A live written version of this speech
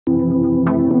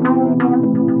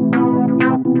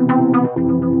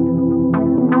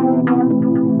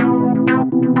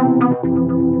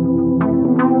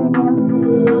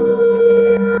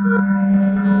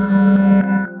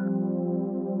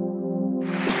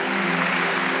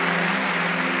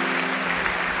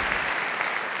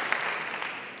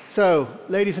So,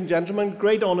 ladies and gentlemen,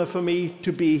 great honor for me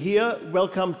to be here.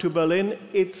 Welcome to Berlin.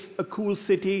 It's a cool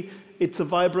city. It's a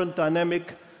vibrant,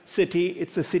 dynamic city.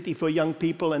 It's a city for young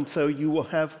people, and so you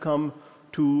have come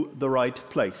to the right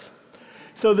place.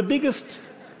 So the biggest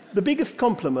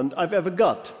compliment I've ever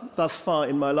got thus far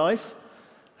in my life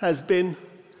has been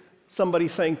somebody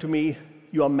saying to me,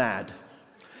 "You are mad."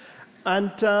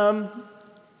 And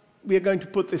we are going to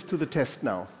put this to the test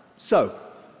now. So,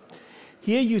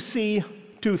 here you see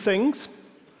two things.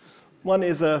 One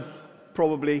is a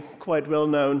probably quite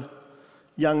well-known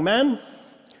young man,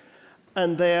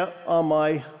 and there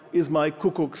is my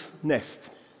cuckoo's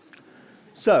nest.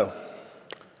 So,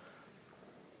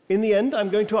 in the end, I'm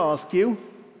going to ask you,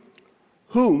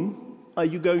 whom are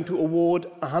you going to award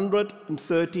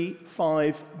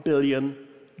 $135 billion?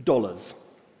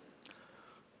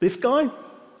 This guy,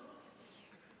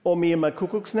 or me and my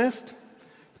cuckoo's nest?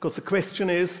 Because the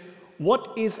question is,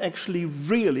 what is actually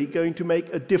really going to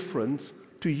make a difference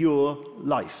to your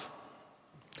life?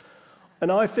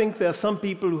 And I think there are some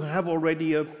people who have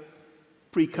already a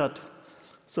pre-cut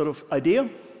sort of idea.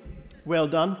 Well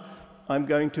done. I'm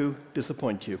going to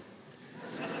disappoint you.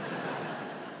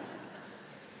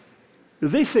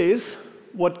 This is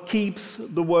what keeps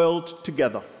the world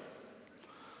together.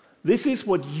 This is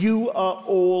what you are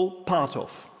all part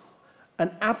of.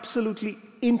 An absolutely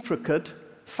intricate,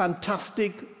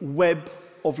 fantastic web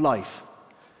of life.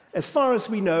 As far as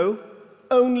we know,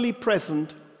 only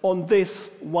present on this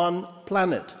one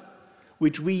planet,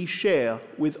 which we share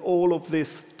with all of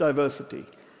this diversity.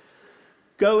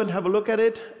 Go and have a look at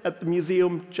it at the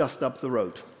museum just up the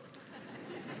road.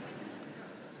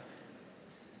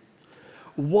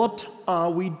 What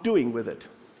are we doing with it?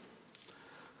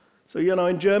 So, you know,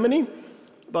 in Germany,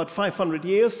 about 500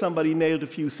 years, somebody nailed a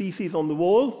few theses on the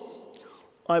wall.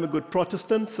 I'm a good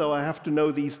Protestant, so I have to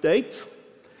know these dates.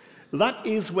 That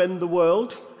is when the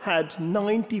world had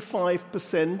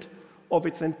 95% of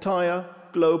its entire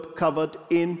globe covered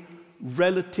in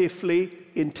relatively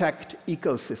intact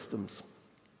ecosystems.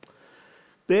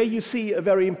 There you see a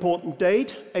very important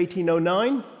date,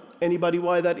 1809. Anybody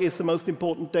why that is the most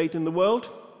important date in the world?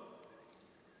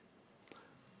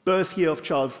 Birth year of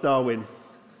Charles Darwin.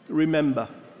 Remember.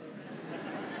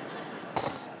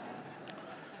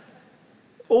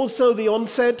 Also the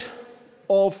onset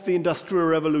of the Industrial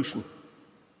Revolution.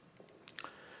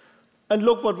 And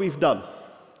look what we've done.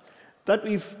 That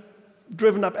we've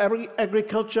driven up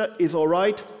agriculture is all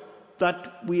right.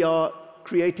 That we are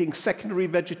creating secondary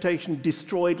vegetation,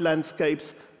 destroyed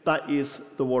landscapes, that is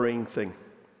the worrying thing.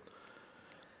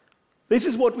 This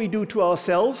is what we do to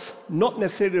ourselves, not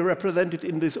necessarily represented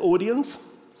in this audience,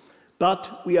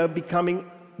 but we are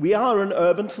an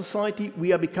urban society,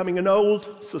 we are becoming an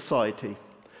old society.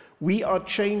 We are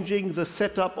changing the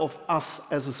setup of us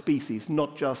as a species,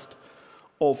 not just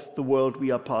of the world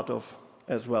we are part of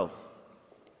as well.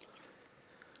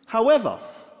 However,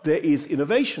 there is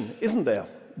innovation, isn't there?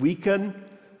 We can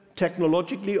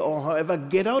technologically or however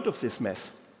get out of this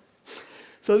mess.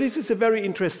 So this is a very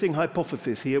interesting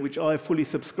hypothesis here, which I fully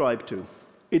subscribe to.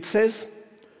 It says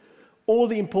all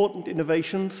the important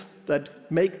innovations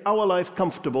that make our life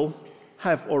comfortable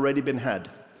have already been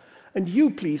had. And you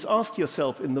please ask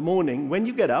yourself in the morning, when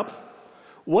you get up,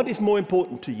 what is more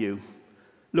important to you?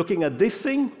 Looking at this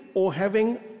thing or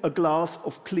having a glass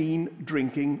of clean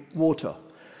drinking water?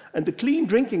 And the clean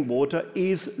drinking water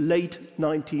is late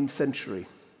 19th century.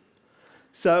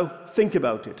 So think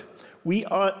about it. We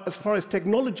are, as far as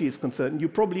technology is concerned, you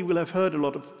probably will have heard a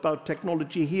lot about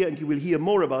technology here, and you will hear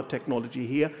more about technology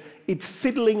here. It's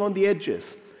fiddling on the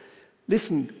edges.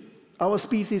 Listen, our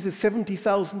species is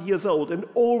 70,000 years old, and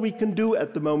all we can do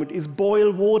at the moment is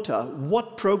boil water.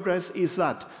 What progress is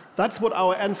that? That's what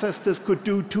our ancestors could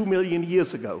do 2 million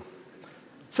years ago.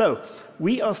 So,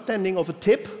 we are standing off a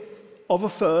tip of a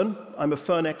fern. I'm a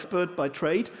fern expert by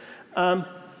trade.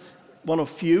 One of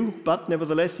few, but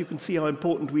nevertheless, you can see how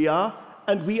important we are,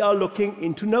 and we are looking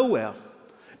into nowhere.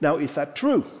 Now, is that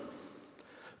true?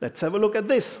 Let's have a look at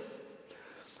this.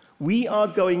 We are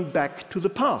going back to the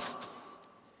past.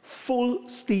 Full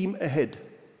steam ahead.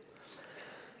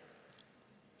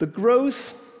 The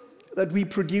growth that we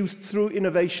produced through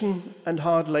innovation and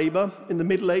hard labor in the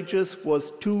Middle Ages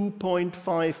was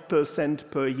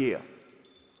 2.5% per year.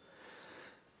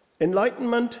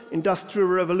 Enlightenment, Industrial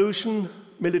Revolution,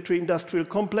 military-industrial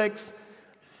complex,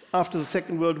 after the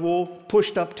Second World War,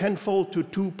 pushed up tenfold to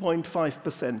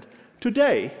 2.5%.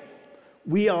 Today,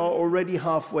 we are already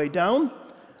halfway down,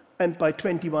 and by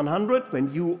 2100,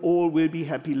 when you all will be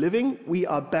happy living, we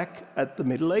are back at the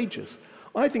Middle Ages.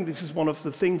 I think this is one of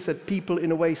the things that people,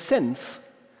 in a way, sense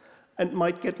and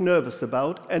might get nervous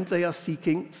about, and they are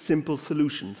seeking simple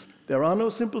solutions. There are no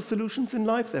simple solutions in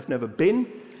life. There have never been.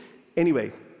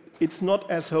 Anyway, it's not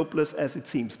as hopeless as it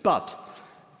seems. But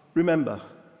remember,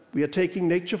 we are taking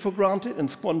nature for granted and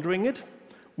squandering it.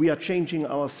 We are changing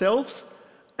ourselves,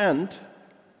 and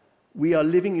we are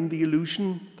living in the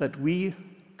illusion that we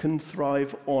can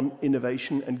thrive on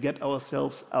innovation and get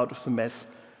ourselves out of the mess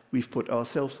we've put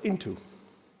ourselves into.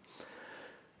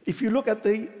 If you look at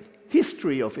the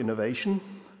history of innovation,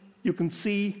 you can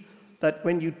see that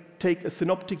when you take a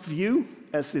synoptic view,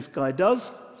 as this guy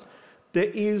does, there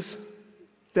is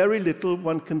very little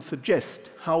one can suggest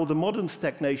how the modern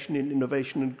stagnation in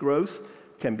innovation and growth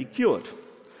can be cured.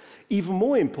 Even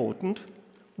more important,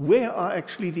 where are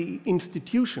actually the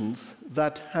institutions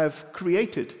that have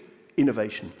created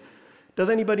innovation? Does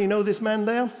anybody know this man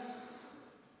there?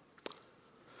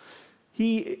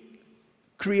 He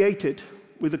created,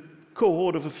 with a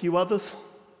cohort of a few others,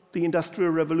 the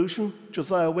Industrial Revolution,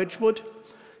 Josiah Wedgwood.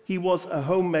 He was a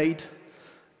homemade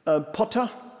potter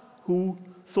who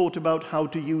thought about how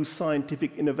to use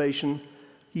scientific innovation.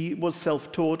 He was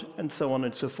self-taught, and so on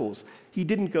and so forth. He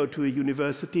didn't go to a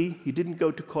university. He didn't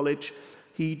go to college.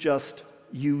 He just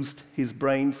used his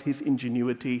brains, his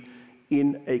ingenuity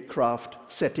in a craft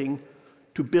setting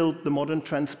to build the modern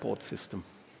transport system.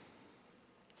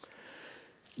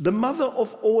 The mother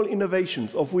of all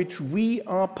innovations, of which we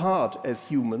are part as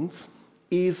humans,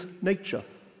 is nature.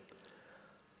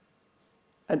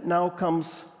 And now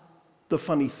comes the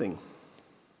funny thing.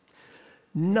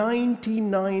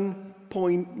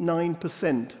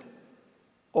 99.9%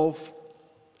 of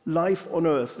life on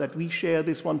Earth that we share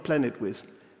this one planet with,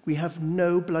 we have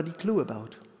no bloody clue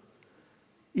about.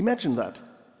 Imagine that.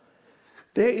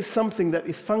 There is something that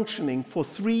is functioning for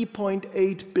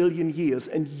 3.8 billion years,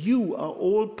 and you are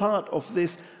all part of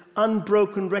this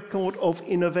unbroken record of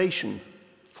innovation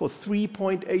for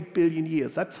 3.8 billion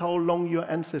years. That's how long your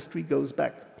ancestry goes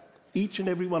back, each and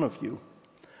every one of you.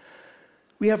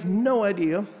 We have no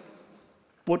idea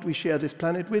what we share this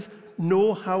planet with,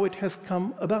 nor how it has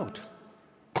come about.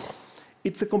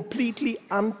 It's a completely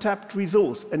untapped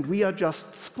resource, and we are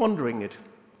just squandering it.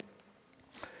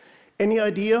 Any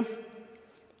idea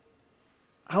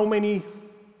how many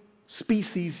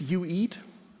species you eat?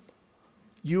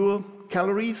 Your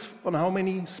calories, on how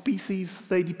many species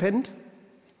they depend?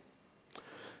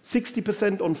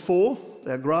 60% on 4,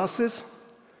 they're grasses.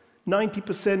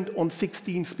 90% on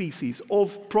 16 species,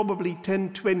 of probably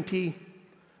 10, 20,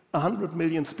 100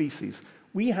 million species.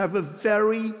 We have a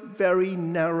very, very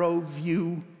narrow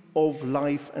view of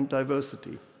life and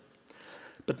diversity.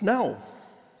 But now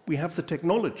we have the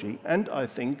technology and, I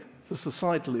think, the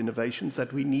societal innovations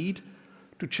that we need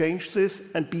to change this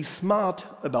and be smart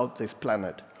about this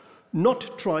planet.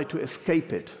 Not try to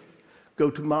escape it, go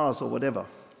to Mars or whatever,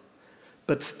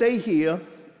 but stay here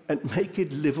and make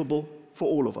it livable for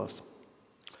all of us.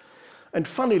 And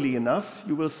funnily enough,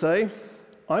 you will say,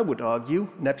 I would argue,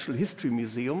 natural history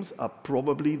museums are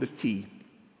probably the key.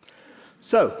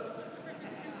 So,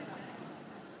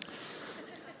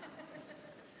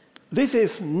 this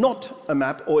is not a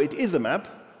map, or it is a map,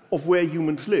 of where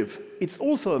humans live. It's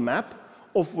also a map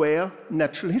of where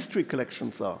natural history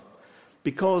collections are.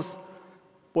 Because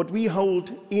what we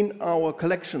hold in our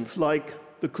collections, like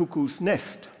the cuckoo's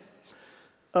nest,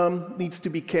 needs to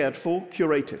be cared for,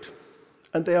 curated.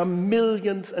 And there are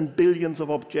millions and billions of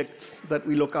objects that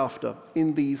we look after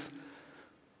in these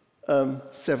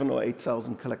 7,000 or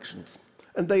 8,000 collections.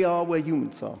 And they are where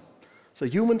humans are. So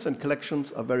humans and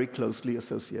collections are very closely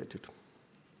associated.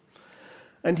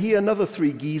 And here another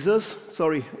 3 geezers.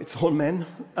 Sorry, it's all men.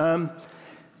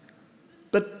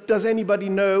 But does anybody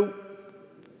know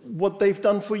what they've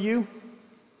done for you?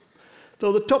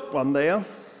 So the top one there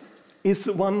is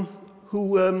the one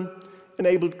who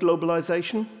enabled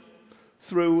globalization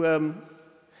through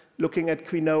looking at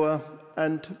quinoa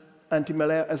and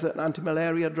as an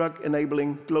anti-malaria drug,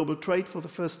 enabling global trade for the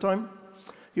first time.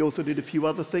 He also did a few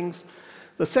other things.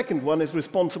 The second one is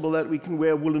responsible that we can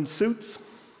wear woolen suits.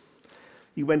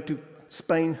 He went to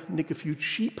Spain, nick a few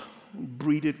sheep,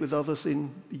 breed it with others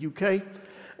in the UK.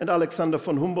 And Alexander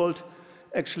von Humboldt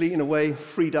actually, in a way,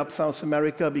 freed up South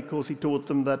America because he taught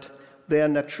them that their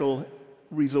natural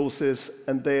resources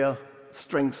and their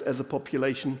strengths as a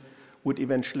population would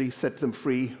eventually set them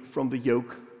free from the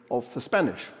yoke of the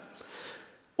Spanish.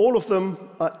 All of them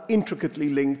are intricately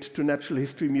linked to natural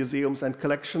history museums and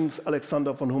collections.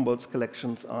 Alexander von Humboldt's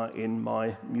collections are in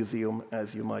my museum,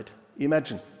 as you might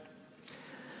imagine.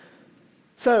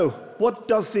 So, what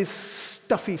does this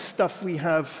stuffy stuff we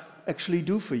have actually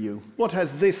do for you? What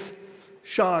has this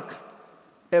shark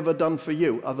ever done for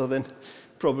you, other than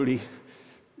probably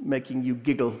making you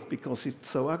giggle because it's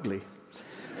so ugly.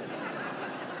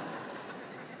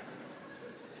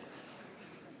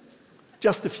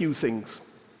 Just a few things.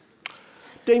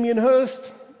 Damien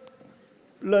Hirst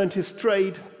learned his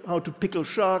trade, how to pickle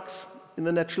sharks, in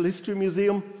the Natural History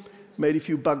Museum, made a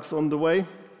few bucks on the way.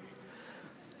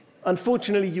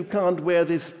 Unfortunately, you can't wear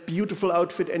this beautiful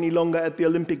outfit any longer at the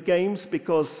Olympic Games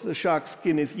because the shark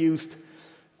skin is used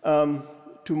to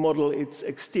model its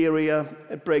exterior.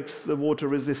 It breaks the water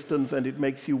resistance and it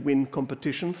makes you win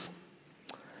competitions.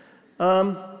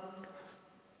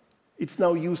 It's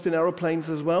now used in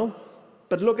aeroplanes as well.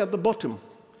 But look at the bottom.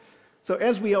 So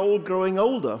as we are all growing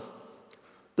older,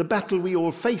 the battle we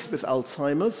all face with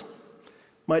Alzheimer's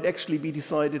might actually be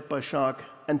decided by shark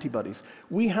antibodies.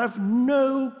 We have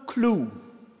no clue,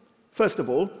 first of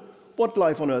all, what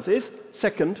life on Earth is.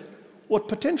 Second, what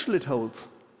potential it holds.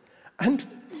 And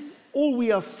all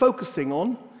we are focusing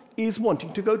on is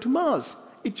wanting to go to Mars.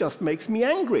 It just makes me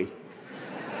angry.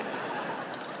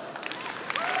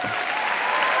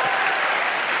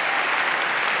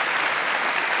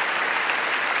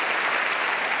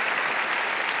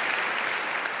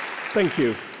 Thank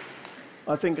you.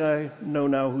 I think I know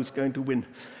now who's going to win.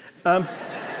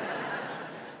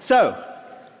 So,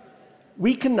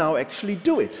 we can now actually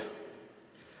do it.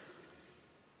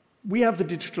 We have the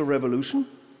digital revolution.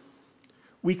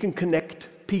 We can connect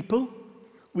people.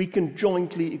 We can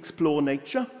jointly explore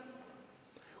nature.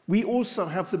 We also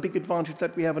have the big advantage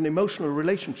that we have an emotional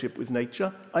relationship with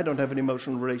nature. I don't have an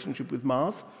emotional relationship with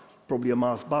Mars. Probably a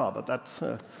Mars bar, but that's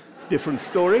a different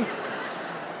story.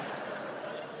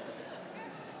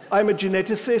 I'm a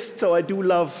geneticist, so I do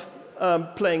love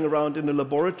playing around in a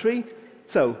laboratory.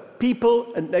 So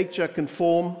people and nature can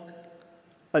form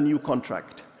a new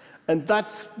contract. And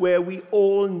that's where we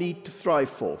all need to thrive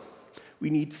for. We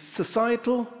need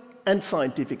societal and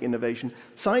scientific innovation.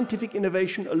 Scientific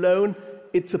innovation alone,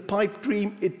 it's a pipe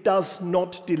dream. It does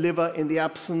not deliver in the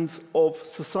absence of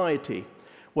society.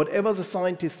 Whatever the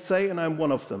scientists say, and I'm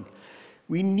one of them,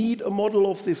 we need a model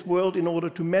of this world in order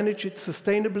to manage it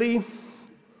sustainably,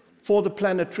 for the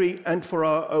planetary and for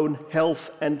our own health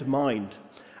and mind.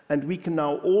 And we can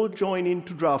now all join in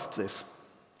to draft this.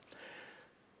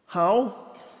 How?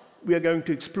 We are going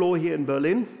to explore here in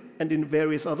Berlin and in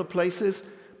various other places,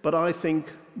 but I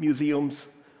think museums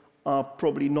are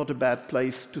probably not a bad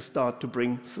place to start to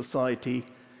bring society,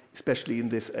 especially in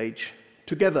this age,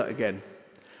 together again.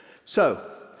 So,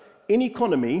 in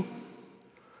economy,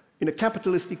 in a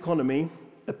capitalist economy,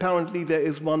 apparently there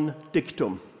is one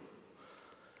dictum: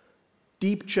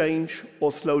 deep change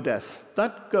or slow death.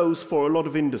 That goes for a lot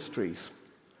of industries.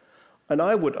 And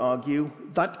I would argue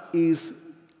that is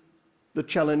the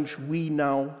challenge we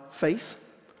now face.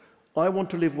 I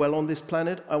want to live well on this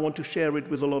planet. I want to share it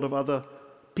with a lot of other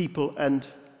people and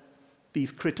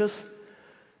these critters.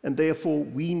 And therefore,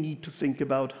 we need to think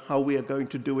about how we are going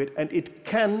to do it. And it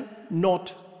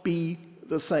cannot be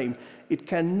the same. It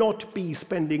cannot be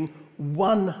spending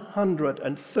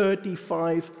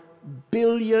 $135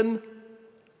 billion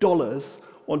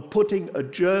on putting a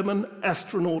German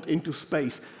astronaut into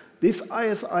space. This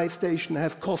ISI station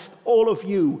has cost all of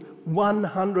you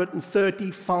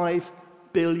 $135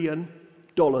 billion.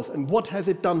 And what has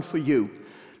it done for you?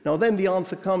 Now then the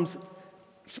answer comes,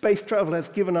 space travel has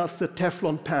given us the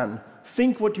Teflon pan.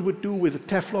 Think what you would do with a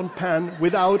Teflon pan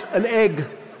without an egg.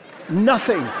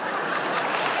 Nothing.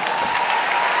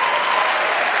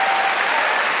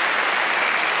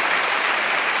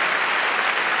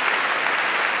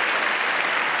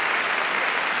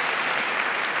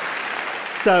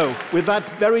 So, with that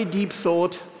very deep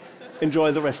thought,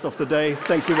 enjoy the rest of the day.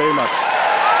 Thank you very much.